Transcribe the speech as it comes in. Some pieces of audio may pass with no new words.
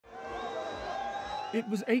It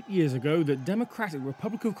was 8 years ago that Democratic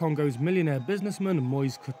Republic of Congo's millionaire businessman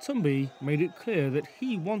Moise Katumbi made it clear that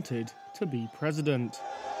he wanted to be president.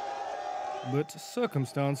 But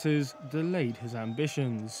circumstances delayed his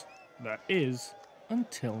ambitions. That is,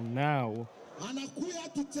 until now.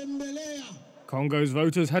 Congo's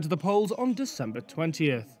voters head to the polls on December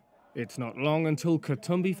 20th. It's not long until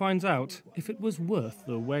Katumbi finds out if it was worth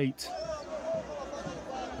the wait.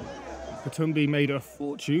 Katumbi made a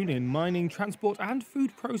fortune in mining, transport and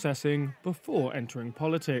food processing before entering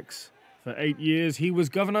politics. For 8 years, he was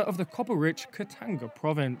governor of the copper-rich Katanga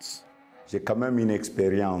province.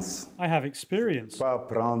 I have experience.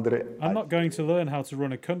 I'm not going to learn how to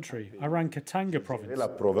run a country. I ran Katanga province.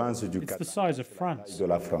 It's the size of France.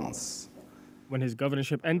 When his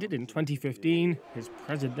governorship ended in 2015, his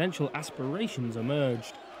presidential aspirations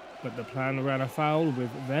emerged. But the plan ran afoul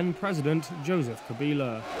with then-President Joseph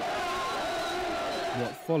Kabila.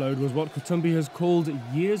 What followed was what Katumbi has called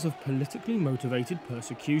years of politically motivated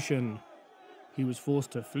persecution. He was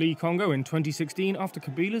forced to flee Congo in 2016 after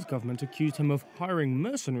Kabila's government accused him of hiring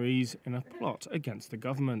mercenaries in a plot against the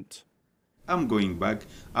government. I'm going back.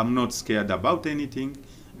 I'm not scared about anything.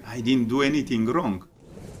 I didn't do anything wrong.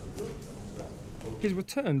 His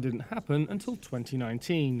return didn't happen until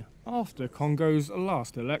 2019, after Congo's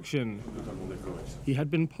last election. He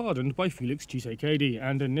had been pardoned by Felix Tshisekedi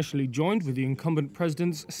and initially joined with the incumbent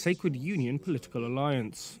president's Sacred Union political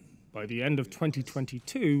alliance. By the end of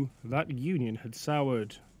 2022, that union had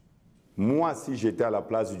soured. If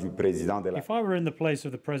I were in the place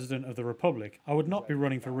of the President of the Republic, I would not be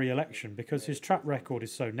running for re-election because his track record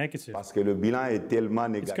is so negative. It's going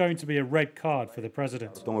to be a red card for the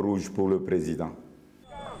President.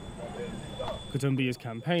 Katumbi is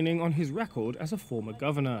campaigning on his record as a former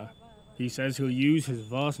governor. He says he'll use his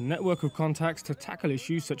vast network of contacts to tackle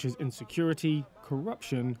issues such as insecurity,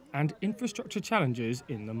 corruption, and infrastructure challenges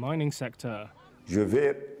in the mining sector.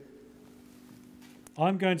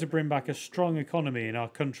 I'm going to bring back a strong economy in our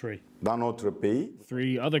country.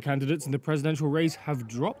 3 other candidates in the presidential race have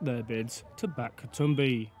dropped their bids to back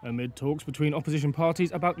Katumbi, amid talks between opposition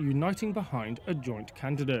parties about uniting behind a joint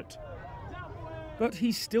candidate. But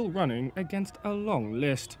he's still running against a long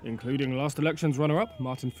list, including last election's runner-up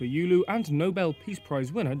Martin Fayulu and Nobel Peace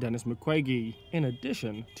Prize winner Denis Mukwege, in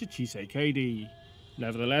addition to Tshisekedi.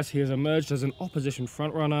 Nevertheless, he has emerged as an opposition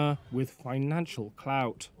frontrunner with financial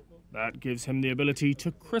clout. That gives him the ability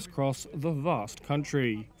to crisscross the vast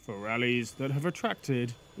country for rallies that have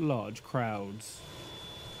attracted large crowds.